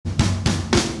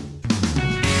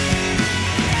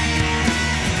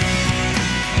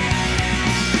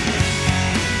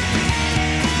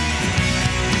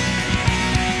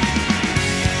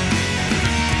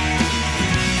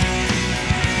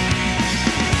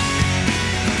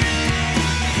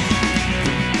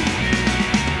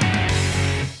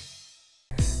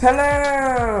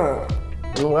Hello!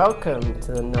 And welcome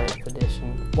to the 9th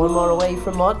edition. One more away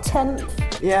from our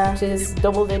 10th, Yeah, which is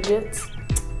double digits.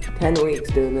 10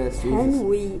 weeks doing this. Jesus. 10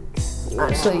 weeks.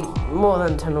 Actually, more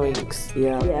than 10 weeks.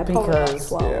 Yeah. Yeah, probably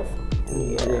Because- about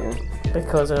 12. Yeah.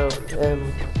 Because of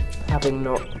having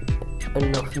not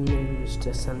enough news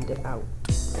to send it out.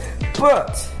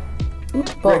 But,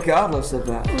 But, regardless of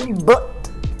that,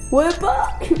 We're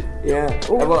back! yeah.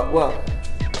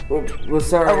 We're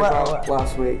sorry well. about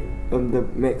last week and the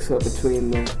mix-up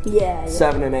between the Yeah.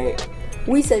 7 and 8.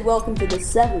 We said welcome to the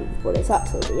 7th, but it's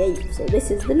actually the 8th, so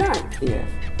this is the 9th. Yeah.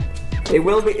 It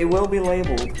will be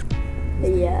labelled.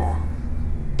 Yeah.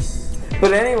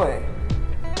 But anyway,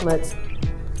 let's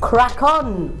crack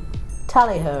on!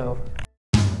 Tally-ho!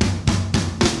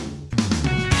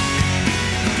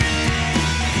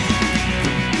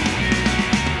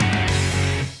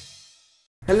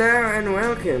 hello and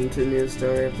welcome to News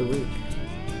Story of the Week.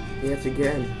 Yet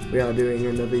again, we are doing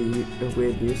another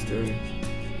weird news story.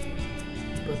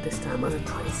 But this time on a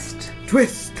twist.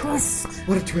 Twist! Twist!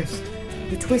 What a twist!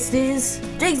 The twist is...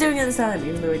 Jake's doing it this time,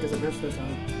 even though he doesn't most of the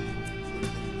time.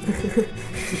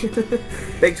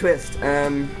 Big twist.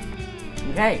 Okay.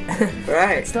 Right.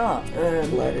 Let's start.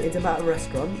 Let it. It's about a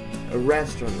restaurant. A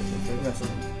restaurant or something.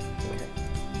 Restaurant. Okay.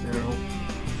 Now,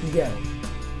 go.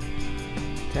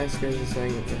 Tesco's are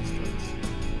selling at restaurants.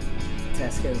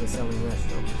 Tesco's are selling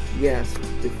restaurants. Yes,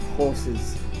 with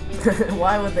horses.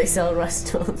 Why would they sell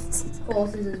restaurants?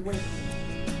 Horses is weak.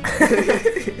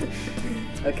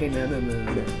 Okay, no.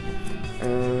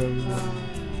 Um.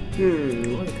 Oh,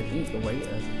 you could eat the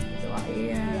waiter. Like,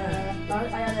 yeah. I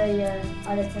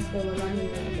had a Tesco lasagna the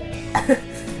other day.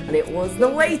 And it was the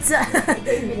waiter! It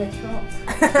gave me the trot.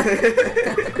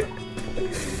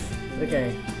 Okay,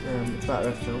 it's about a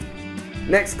restaurant.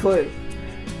 Next clue.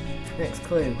 Next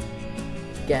clue.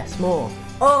 Guess more.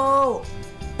 Oh!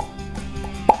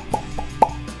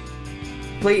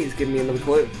 Please give me another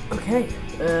clue. Okay,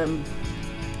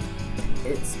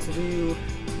 it's to do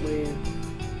with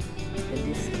a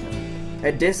discount.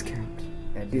 A discount.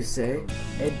 A You say?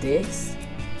 A discount.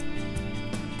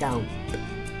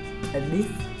 A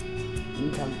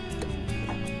discount.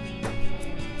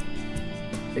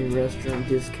 A restaurant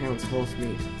discounts horse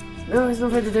meat. No, it's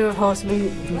nothing to do with horse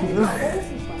meat.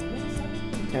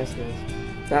 Tesco's.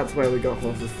 That's where we got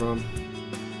horses from.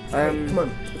 Hey, come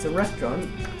on, it's a restaurant.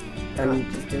 And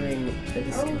It's doing a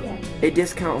discount a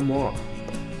discount on what?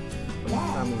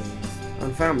 on families.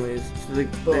 On families. So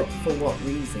But for what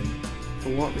reason? for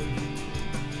what reason?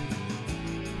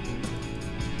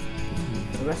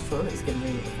 The restaurant is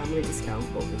giving a family discount,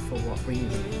 but for what reason?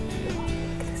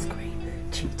 Look at the screen.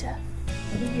 Cheater.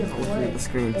 I'll give you a Looking at clue. the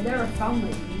screen. If they're a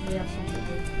family, they usually have something to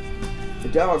do.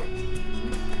 A dog.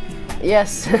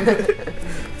 Yes.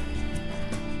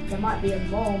 There might be a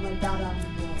mom, a dad, and a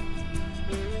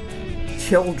mom.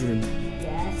 Children.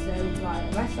 Yeah, so like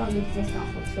a restaurant gives discount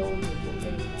for children, but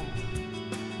they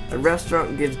don't. A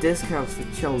restaurant gives discounts for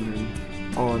children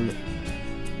on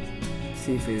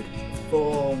seafood.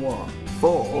 For what?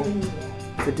 For Giving you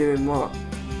one. for doing what?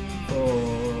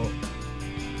 For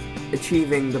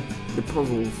Achieving the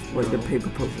puzzles, like the paper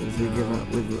puzzles we give out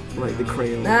with like the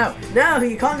crayons. No,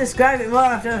 you can't describe it more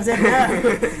after I've said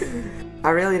no. I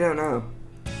really don't know.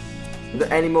 Are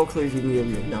there any more clues you can give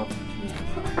me? No.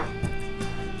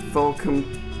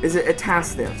 Is it a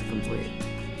task they have to complete?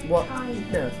 What?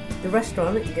 Kind. No. The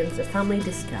restaurant gives a family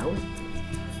discount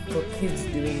for kids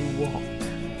doing what?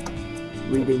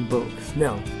 Reading books.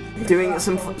 No. Doing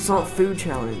some sort of food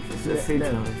challenge. Is it a food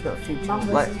no, challenge? it's not a food Mum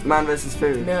challenge. versus- Like man versus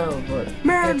food. No, but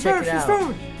Man go check it versus out.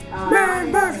 food.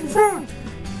 Man versus food.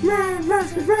 Man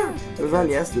versus food. It was on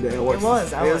yesterday. I watched. It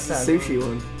was, I It was watched the that. sushi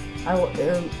one.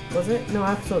 Was it? No,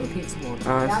 I saw the pizza one.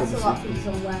 Oh, I saw That's the a lot of sushi.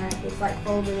 pizza where it's like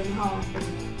folded in half and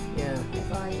Yeah. it's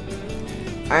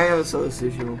like... I never saw the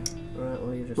sushi one. Alright,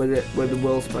 well you just... With the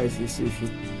world's spiciest sushi,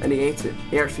 and he ate it.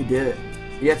 He actually did it.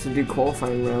 He had to do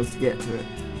qualifying rounds to get to it,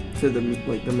 to the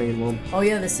main one. Oh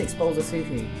yeah, there's 6 bowls of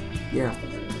sushi. Yeah.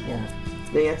 Yeah.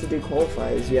 Then you had to do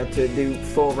qualifiers. You had to do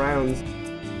 4 rounds.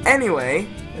 Anyway,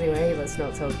 Anyway, let's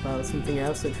not talk about something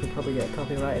else which will probably get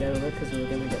copyrighted over because we're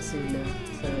going to get sued now.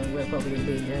 So we're probably going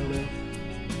to be in jail now.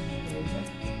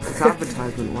 it's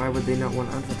advertisement. Why would they not want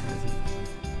advertising?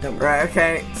 Don't worry. Right.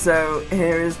 Okay. So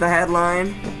here is the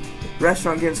headline: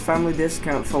 Restaurant gives family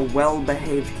discount for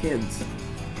well-behaved kids.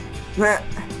 Meh.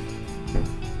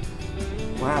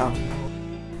 Wow.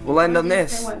 We'll end on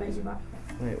this. Say what makes you back.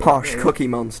 Wait, Posh wait. Cookie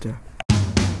Monster.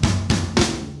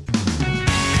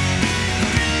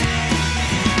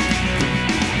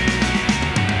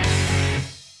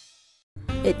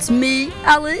 It's me,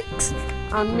 Alex.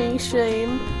 And me,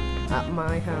 Shane. at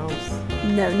my house.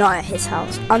 No, not at his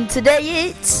house. And today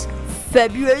it's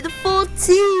February the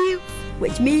 14th,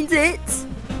 which means it's...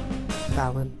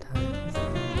 Valentine's Day.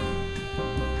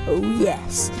 Oh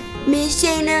yes. Me and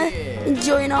Shayna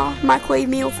enjoying our microwave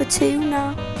meal for two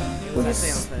now. It was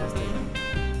actually on Thursday.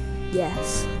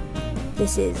 Yes.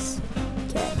 This is...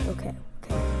 Okay.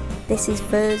 This is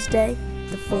Thursday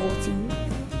the 14th.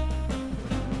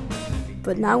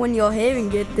 But now when you're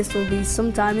hearing it, this will be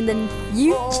sometime in the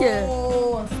future.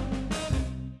 Oh.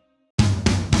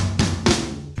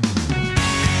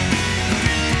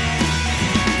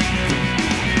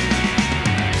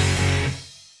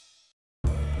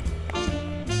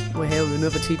 We're here with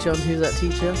another teacher on Who's That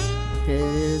Teacher?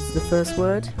 Here's the first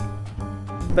word.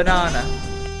 Banana.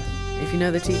 If you know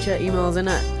the teacher, email us in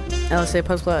at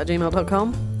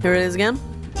lsapostplay@gmail.com. Here it is again.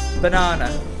 Banana.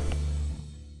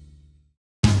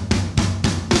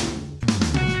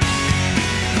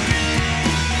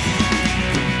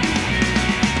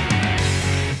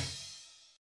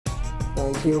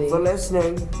 Thank you for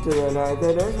listening to the Night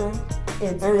Edition. It's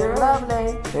And been you're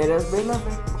lovely. It has been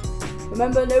lovely.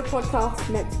 Remember, no podcast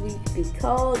next week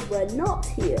because we're not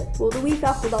here. Well, the week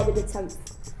after, that'll be the 10th.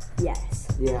 Yes.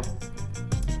 Yeah.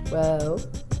 Well,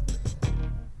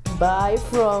 bye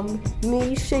from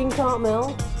me, Shane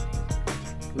Cartmel.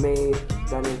 Me,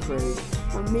 Daniel Craig.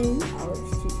 And me, Alex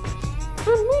T.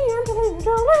 And me, Angelina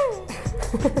Jolie.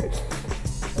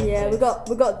 Yeah, we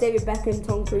got David Beckham,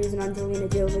 Tom Cruise, and Angelina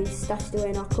Jolie stashed away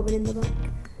in our cupboard in the back.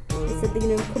 They said they're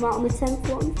gonna come out on the 10th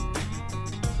one.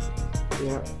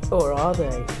 Yeah. Or are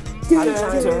they? Dun,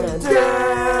 dun,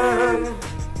 dun.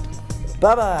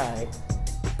 Bye-bye.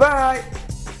 Bye.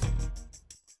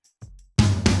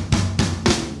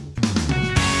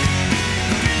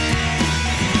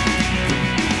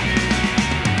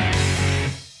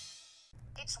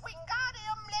 It's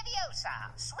Wingardium Leviosa,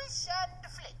 Swiss and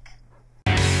Flick.